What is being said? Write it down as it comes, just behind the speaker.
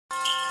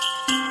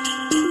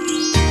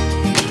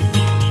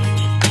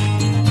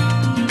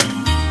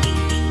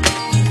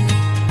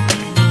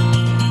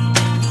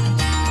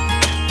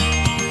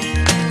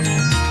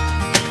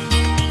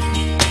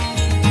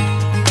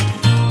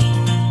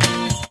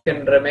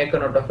make a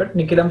note of it.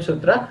 Nikhilam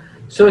Sutra.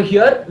 So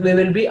here we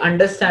will be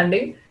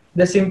understanding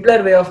the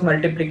simpler way of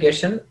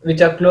multiplication,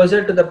 which are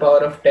closer to the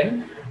power of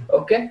 10.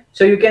 Okay,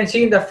 so you can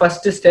see in the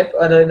first step,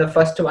 or in the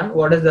first one,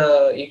 what is the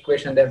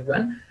equation they have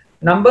given?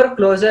 Number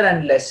closer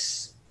and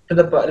less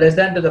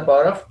than to the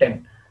power of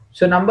 10.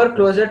 So number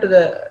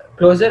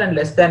closer and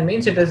less than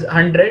means it is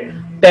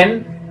 100,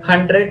 10,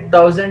 100,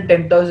 1000,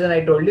 10,000.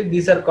 I told you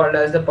these are called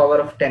as the power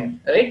of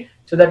 10, right?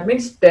 So that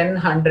means 10,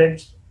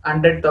 100,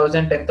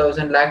 100,000,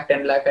 10,000, lakh,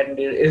 10 lakh, and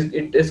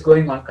it is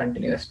going on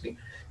continuously.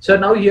 So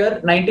now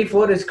here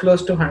 94 is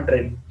close to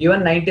 100.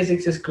 Even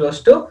 96 is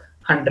close to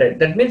 100.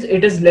 That means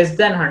it is less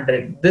than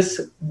 100.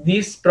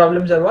 These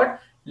problems are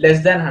what?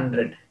 Less than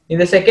 100. In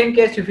the second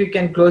case, if you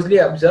can closely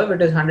observe,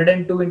 it is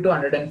 102 into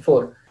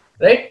 104.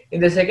 Right? In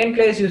the second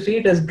case, you see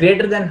it is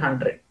greater than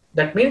 100.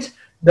 That means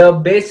the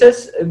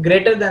bases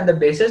greater than the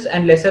bases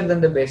and lesser than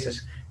the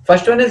bases.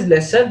 First one is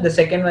lesser, the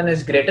second one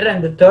is greater,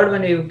 and the third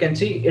one you can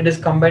see it is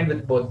combined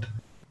with both.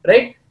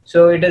 Right?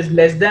 So it is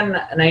less than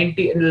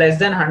 90, less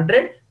than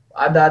 100.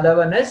 The other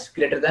one is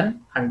greater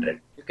than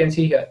 100. You can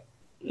see here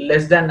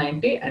less than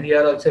 90, and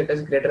here also it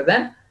is greater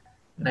than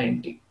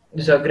 90.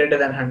 So greater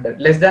than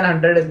 100. Less than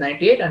 100 is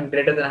 98, and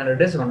greater than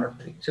 100 is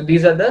 103. So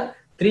these are the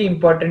three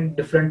important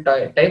different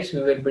types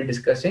we will be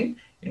discussing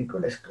in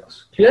today's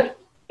class. Clear?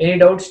 Any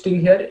doubts still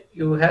here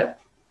you have?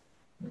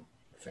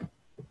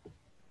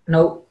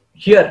 Now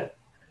here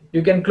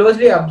you can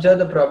closely observe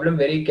the problem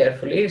very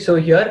carefully. So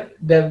here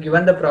they have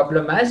given the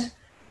problem as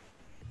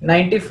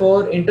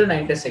 94 into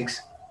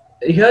 96.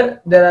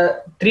 Here there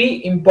are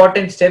three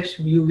important steps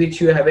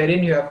which you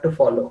have to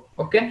follow.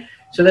 Okay,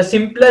 so the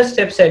simplest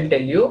steps I'll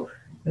tell you.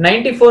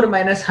 94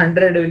 minus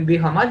 100 will be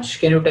how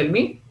much? Can you tell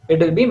me? It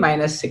will be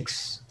minus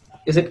 6.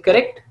 Is it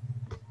correct?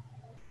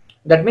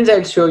 That means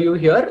I'll show you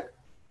here.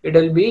 It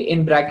will be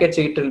in brackets.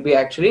 It will be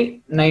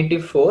actually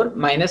 94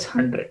 minus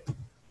 100.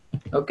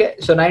 Okay,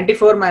 so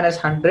 94 minus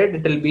 100,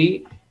 it will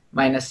be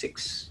minus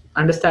 6.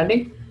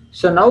 Understanding?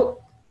 So now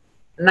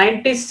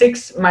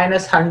 96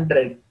 minus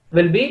 100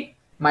 will be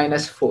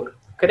minus 4.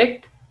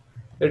 Correct?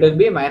 It will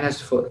be minus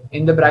 4.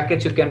 In the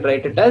brackets, you can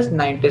write it as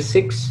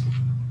 96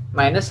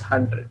 minus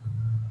 100.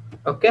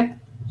 Okay,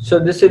 so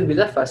this will be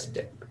the first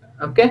step.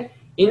 Okay,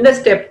 in the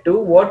step 2,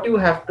 what you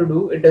have to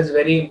do, it is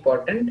very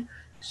important.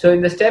 So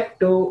in the step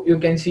 2, you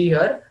can see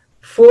here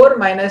 4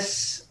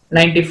 minus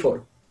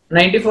 94.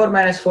 94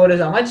 minus 4 is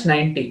how much?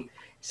 90.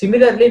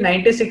 Similarly,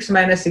 96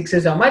 minus 6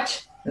 is how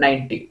much?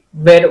 90.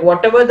 Where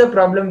whatever the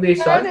problem we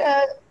solve,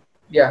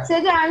 yeah.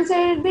 So the answer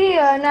will be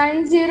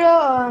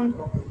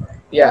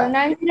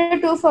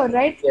 9024,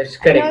 right? Yes,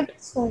 correct.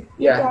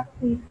 Yeah,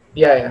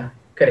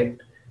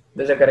 correct.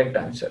 That's a correct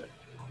answer.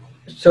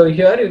 So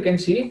here you can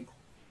see.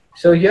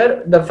 So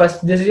here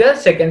this is your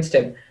second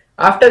step.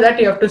 After that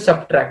you have to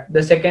subtract.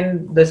 The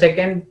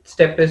second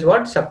step is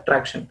what?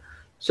 Subtraction.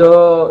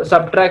 So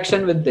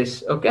subtraction with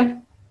this. Okay.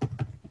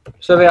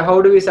 So how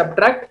do we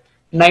subtract?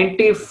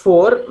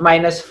 94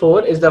 minus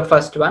 4 is the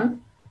first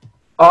one,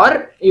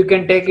 or you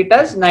can take it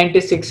as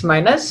 96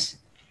 minus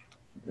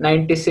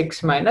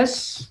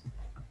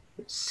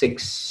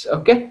 6.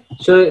 Okay,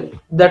 so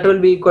that will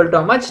be equal to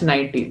how much?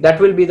 90. That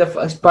will be the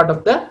first part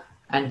of the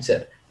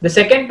answer. The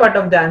second part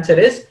of the answer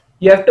is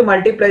you have to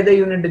multiply the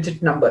unit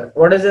digit number.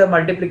 What is the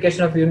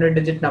multiplication of unit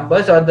digit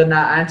numbers, or the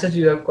answers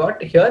you have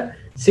got here?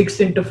 6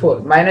 into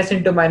 4. Minus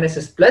into minus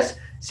is plus.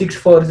 6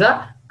 4s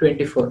are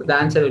 24. The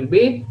answer will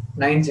be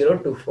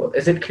 9024.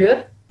 Is it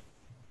clear?